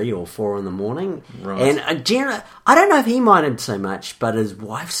been 3 or 4 in the morning. Right. And I don't know if he minded so much, but his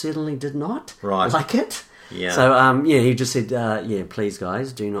wife certainly did not like it. Yeah. So, he just said, please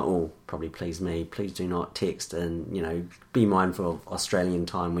guys, do not, or probably please me, please do not text and, be mindful of Australian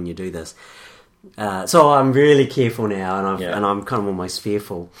time when you do this. So I'm really careful now, and I'm kind of almost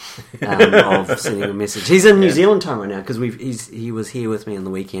fearful of sending a message. He's in New Zealand time right now because he was here with me on the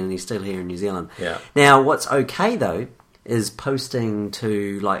weekend, and he's still here in New Zealand. Yeah. Now, what's okay though is posting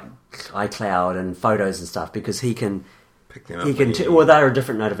to iCloud and photos and stuff because he can pick them up. He can. They're a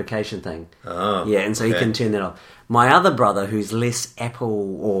different notification thing. Oh, yeah, and so he can turn that off. My other brother, who's less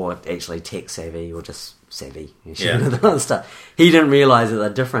Apple or actually tech savvy or just savvy, the other stuff, he didn't realise that they're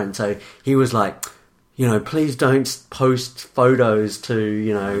different. So he was like, please don't post photos to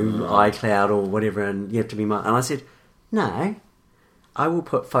iCloud or whatever, and you have to be. And I said, no, I will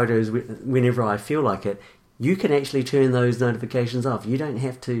put photos whenever I feel like it. You can actually turn those notifications off. You don't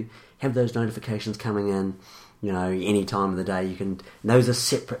have to have those notifications coming in. Any time of the day, you can. Those are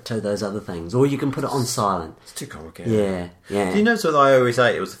separate to those other things, or you can put it on silent. It's too complicated. Yeah. Do you notice what I always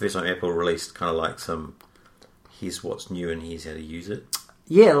say? It was the first time Apple released kind of like some. Here's what's new and here's how to use it.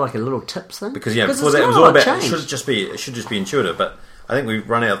 Yeah, like a little tips thing. Because before that it was all about. It should just be intuitive, but I think we've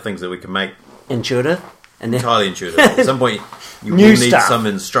run out of things that we can make intuitive and entirely intuitive. At some point, you will need some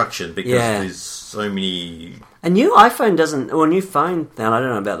instruction because there's so many. A new iPhone a new phone. Now I don't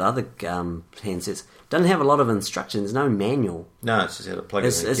know about the other handsets. Doesn't have a lot of instructions. No manual. No, it's just how to plug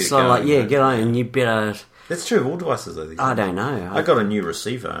it in. It's sort of like get on, and you better. That's true of all devices, though. I don't know. I got a new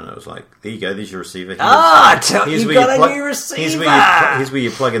receiver, and it was like, there you go, there's your receiver. You got a new receiver. Here's where you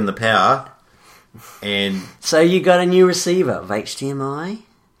plug in the power, and so you got a new receiver of HDMI.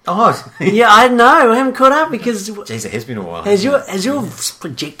 Oh, yeah, I know. I haven't caught up because. Jeez, it has been a while. Has your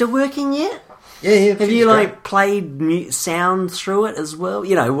projector working yet? Yeah. Have you played sound through it as well?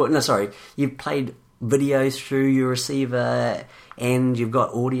 You've played videos through your receiver, and you've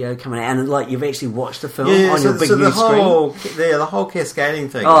got audio coming out, and you've actually watched the film on your big new screen. The whole cascading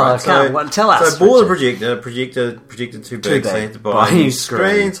thing. Oh, right? Tell us. So I bought the projector too big, so I had to buy a new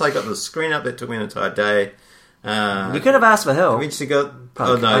screen. So I got the screen up. That took me an entire day. You could have asked for help. Eventually got.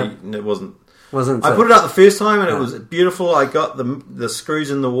 It wasn't. I put it up the first time, and it was beautiful. I got the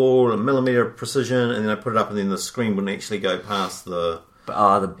screws in the wall, a millimetre of precision, and then I put it up, and then the screen wouldn't actually go past the.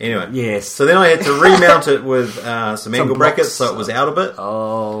 Anyway, yes. So then I had to remount it with some angle brackets, so it was out a bit.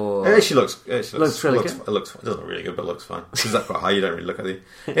 Oh, it actually looks really good. It doesn't look really good, but it looks fine. It's up quite high. You don't really look at it.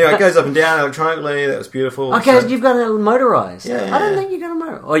 Anyway, it goes up and down electronically. That was beautiful. Okay, so you've got it motorised. Yeah. I don't think you got a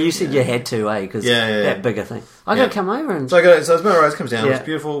motor. Oh, you said you had to, because that bigger thing. I got to come over and. So it's motorised. Comes down. It's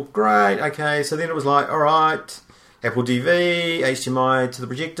beautiful. Great. Okay. So then it was like, all right, Apple TV, HDMI to the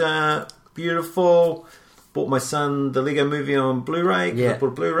projector. Beautiful. Bought my son the Lego Movie on Blu-ray. I bought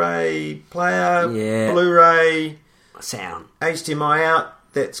a Blu-ray player. Yeah. Blu-ray. Sound. HDMI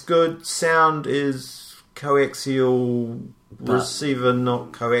out. That's good. Sound is coaxial. Receiver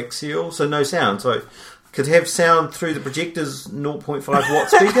not coaxial. So no sound. So could have sound through the projector's 0.5 watt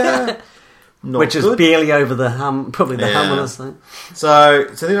speaker. Which is barely over the hum. Probably the hum on this thing. So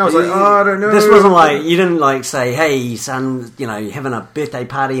then I was like, I don't know. This wasn't you didn't say, hey son, you're having a birthday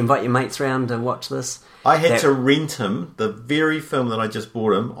party, invite your mates round to watch this. I had to rent him the very film that I just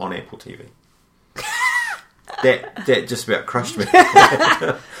bought him on Apple TV. that just about crushed me. Okay,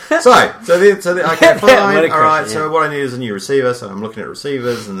 fine. All right. So what I need is a new receiver. So I'm looking at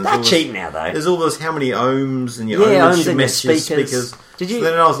receivers, and they're cheap now, though. There's all this how many ohms, and your ohms should match your speakers. Did you? So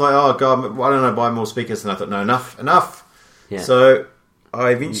then I was like, oh god, why don't I buy more speakers? And I thought, no, enough. Yeah. So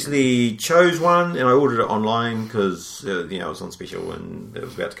I eventually chose one, and I ordered it online because it was on special and it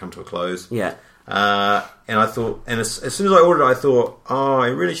was about to come to a close. Yeah. And I thought, and as soon as I ordered it, I thought, I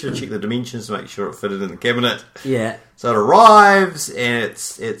really should have checked the dimensions to make sure it fitted in the cabinet. Yeah. So it arrives, and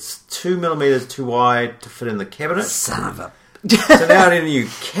it's 2mm too wide to fit in the cabinet. Son of a... So now I need a new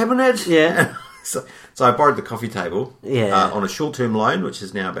cabinet. Yeah. So I borrowed the coffee table on a short-term loan, which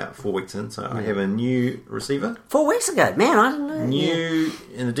is now about 4 weeks in. So I have a new receiver. 4 weeks ago? Man, I didn't know.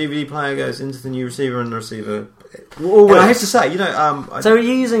 And the DVD player goes into the new receiver, and the receiver... And I have to say, so are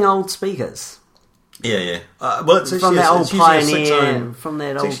you using old speakers? Yeah. Well, it's from that old Pioneer, from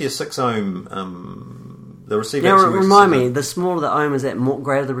that old... It's actually a 6 ohm. The receiver. Now, remind me, the smaller the ohm, is that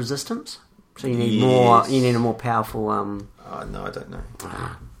greater the resistance? So you need more. You need a more powerful. No, I don't know.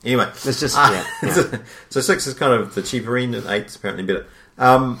 Anyway, it's just so 6 is kind of the cheaper end, and 8 is apparently better.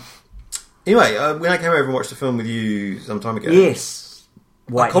 Anyway, when I came over and watched the film with you some time ago, yes,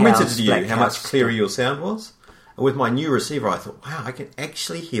 I commented to you how much clearer your sound was. And with my new receiver, I thought, wow, I can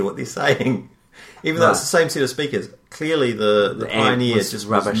actually hear what they're saying. Even though it's the same set of speakers, clearly the Pioneer just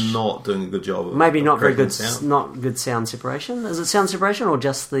was not doing a good job of maybe not very good sound. Not good sound separation. Is it sound separation or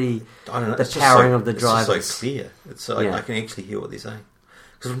just the the powering of the drivers? It's just so clear. It's I can actually hear what they're saying.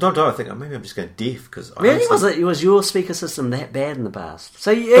 Because from time to time I think, maybe I'm just going deaf. Because was your speaker system that bad in the past?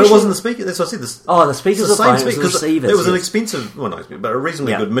 So but it wasn't the speaker. That's what I said. The speakers were fine. It was the receivers. It was an expensive, but a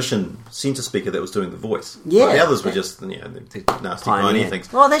reasonably good Mission centre speaker that was doing the voice. Yeah, the others were just the nasty Pioneer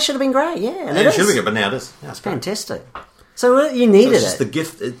things. Well, that should have been great. Yeah, and it should have been good, but now it is. It's fantastic. So you needed it's just the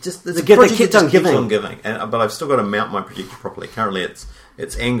gift. It's just the gift that keeps on giving. But I've still got to mount my projector properly. Currently, its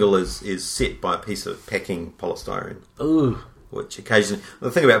angle is set by a piece of packing polystyrene. Ooh. Which occasionally... The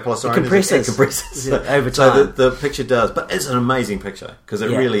thing about polystyrene is it compresses. Over time. So the picture does. But it's an amazing picture. Because it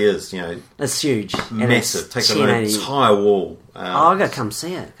really is, It's huge. Massive. Takes up an entire wall. I've got to come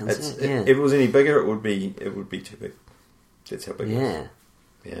see it. If it was any bigger, it would be too big. That's how big it is.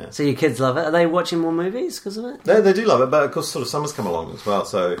 Yeah. So your kids love it? Are they watching more movies because of it? They do love it, but of course sort of summer's come along as well,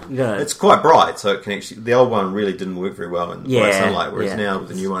 so it's quite bright, so it can actually... The old one really didn't work very well in bright sunlight, whereas now with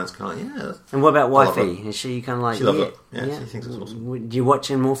the new one it's kind of like, And what about wifey? Is she kind of like... She loves it. Yeah, she thinks it's awesome. Do you watch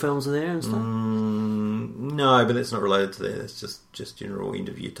any more films with her and stuff? No, but that's not related to that. It's just general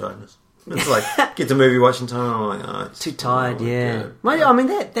end-of-year tiredness. It's like, get to movie watching time, I'm like, oh... It's too tired, I mean,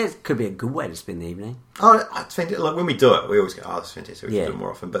 that could be a good way to spend the evening. Oh, it's fantastic. Like, when we do it, we always go, it's fantastic, we should do it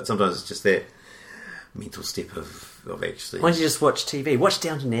more often. But sometimes it's just that mental step of actually... Why don't you just watch TV? Watch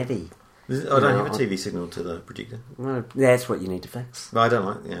Downton Abbey. I don't have a TV signal to the projector. Well, that's what you need to fix. But I don't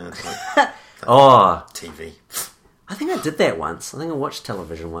like... it's like TV. I think I did that once. I think I watched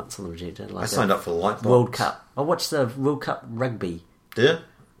television once on the projector. I signed up for the Lightbox. World Cup. I watched the World Cup rugby. Did you?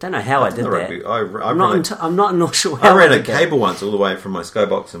 Don't know how I did that. I'm not sure how I ran a cable once all the way from my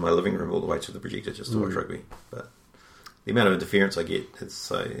Skybox in my living room all the way to the projector just to watch rugby. But the amount of interference I get, it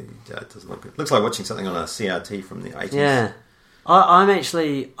doesn't look good. It looks like watching something on a CRT from the 80s. Yeah.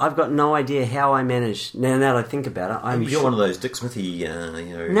 I've got no idea how I managed. Now that I think about it, you're one of those Dick Smithy,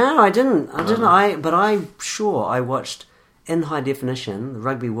 No, I didn't. But I'm sure I watched in high definition the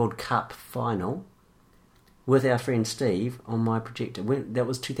Rugby World Cup final with our friend Steve on my projector. That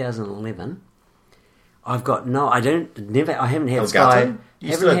was 2011. I've got I haven't had Sky.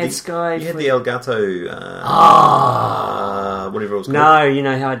 Sky. You had the Elgato. Whatever it was called. No, you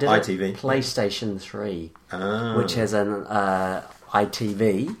know how I did ITV. it? PlayStation 3, which has an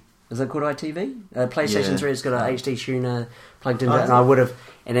ITV. Is it called ITV? PlayStation 3 has got an HD tuner plugged into it, and I would have.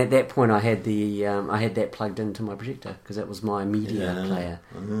 And at that point, I had that plugged into my projector because that was my media player.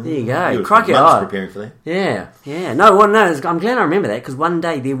 There you go. Crikey, preparing for that. Yeah. No, I'm glad I remember that because one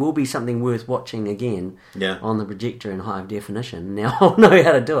day there will be something worth watching again on the projector in high definition. Now I'll know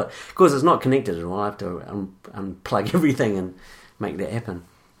how to do it. Of course, it's not connected at all. I have to unplug everything and make that happen.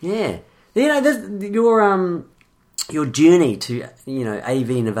 Yeah. Your journey to AV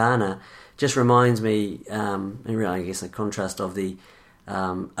Nirvana just reminds me, and really I guess a contrast of the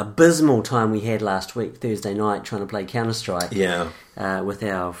abysmal time we had last week, Thursday night, trying to play Counter-Strike with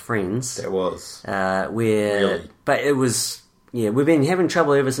our friends. That was. Really? But it was, we've been having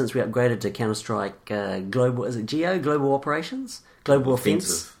trouble ever since we upgraded to Counter-Strike Global, is it GO? Global Operations? Global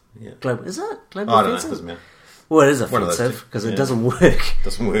Offensive? Yeah. Global, is it? Global Offensive? Offensive? Doesn't matter. Well, it is offensive because it doesn't work.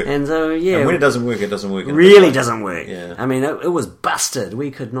 Doesn't work. And so, and when it doesn't work, it doesn't work. Really doesn't work. Yeah. I mean, it was busted.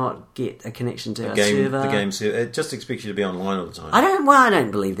 We could not get a connection to our server. The game server. It just expects you to be online all the time. I don't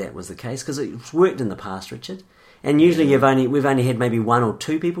believe that was the case because it's worked in the past, Richard. And usually we've only had maybe 1 or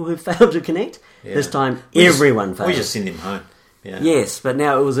 2 people who failed to connect. Yeah. This time, everyone failed. We just send them home. Yeah. Yes, but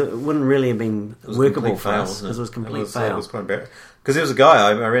now it wouldn't really have been workable for us because it was complete fail. It was quite embarrassing. Because there was a guy,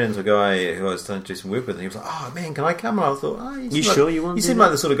 I ran into a guy who I was trying to do some work with, and he was like, "Oh man, can I come?" And I thought, "Oh, you sure you want?" He seemed like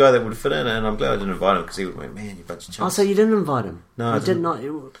the sort of guy that would fit in, and I'm glad I didn't invite him because he would went, "Man, you bunch of chumps." Oh, so you didn't invite him? No, you did not.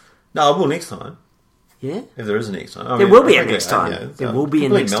 No, I will next time. Yeah, if there is a next time, there will be a next time. There will be a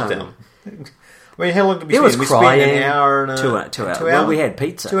next time. I mean, how long did we spend? We spent an hour and 2 hours. Well, we had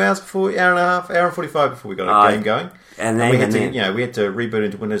pizza. 2 hours before, hour and a half, hour and 45 before we got a game going. And we had to, we had to reboot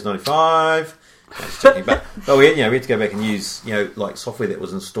into Windows 95. But we had to go back and use like software that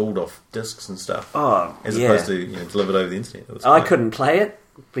was installed off discs and stuff. As opposed to delivered over the internet. I couldn't play it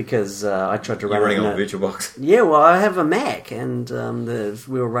because I tried to run. You're running on a VirtualBox. Yeah, well, I have a Mac, and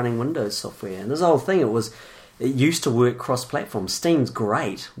we were running Windows software, and this whole thing it used to work cross-platform. Steam's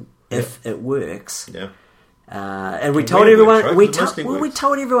great if it works. Yeah. And we told everyone. We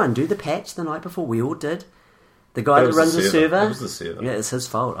told everyone do the patch the night before. We all did. The guy that runs the server. That was the server. Yeah, it's his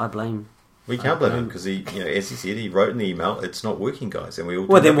fault. I blame. We can't blame him because he, as he said, he wrote in the email, "It's not working, guys," and we all.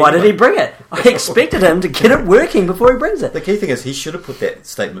 Well, then why did he bring it? I expected him to get it working before he brings it. The key thing is he should have put that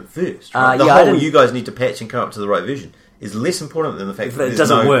statement first. Right? The whole "you guys need to patch and come up to the right version" is less important than the fact that it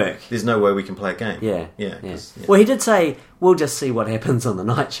doesn't work. There's no way we can play a game. Yeah. Well, he did say we'll just see what happens on the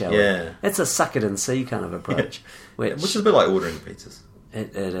night, shall we? Yeah, it's a suck it and see kind of approach, which is a bit like ordering pizzas.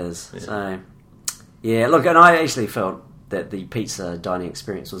 It is. Yeah. So, yeah. Look, and I actually felt that the pizza dining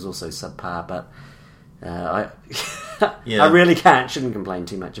experience was also subpar, but I really shouldn't complain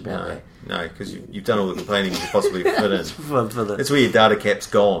too much about that. No, because you've done all the complaining you could possibly fit in. That's where your data cap's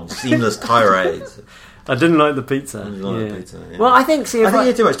gone. Seamless tirades. I didn't like the pizza. Yeah. Well, I think you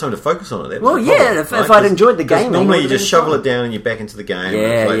had too much time to focus on it. If I'd enjoyed the game, normally you just shovel it down and you're back into the game.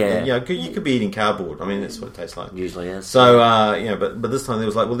 Yeah. You could be eating cardboard. I mean, that's what it tastes like. Usually is. So, but this time there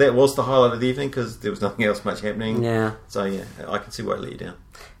was that was the highlight of the evening because there was nothing else much happening. Yeah. So I can see why it let you down.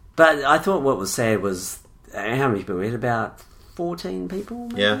 But I thought what was sad was how many people we had? About 14 people.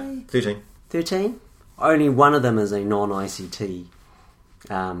 Maybe? Yeah, 13. 13. Only one of them is a non-ICT.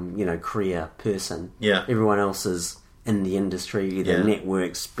 Career person. Yeah. Everyone else is in the industry, either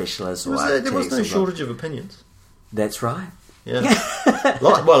network specialists or there was no shortage of opinions. That's right. Yeah. A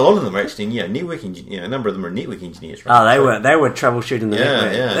lot of them are actually, network engineers. A number of them are network engineers. Right? Oh, they were troubleshooting the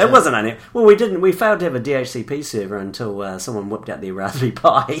network. That wasn't a network. Well, we failed to have a DHCP server until someone whipped out their Raspberry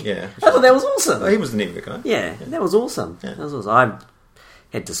Pi. Yeah. I thought that was awesome. Oh, he was the network guy. Yeah, that was awesome. Yeah. That was awesome. I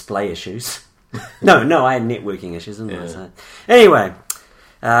had display issues. No, I had networking issues, didn't I? So, anyway.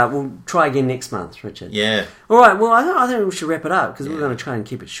 We'll try again next month, Richard. Yeah. All right. Well, I think we should wrap it up because we're going to try and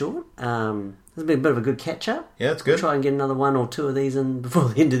keep it short. It's been a bit of a good catch up. Yeah, it's good. We'll try and get another 1 or 2 of these in before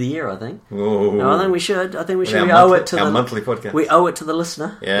the end of the year. I think. Whoa. No, I think we should. We owe it to our monthly podcast. We owe it to the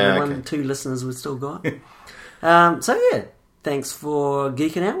listener. Yeah. The 2 listeners we've still got. Thanks for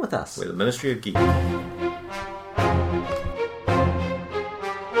geeking out with us. We're the Ministry of Geek.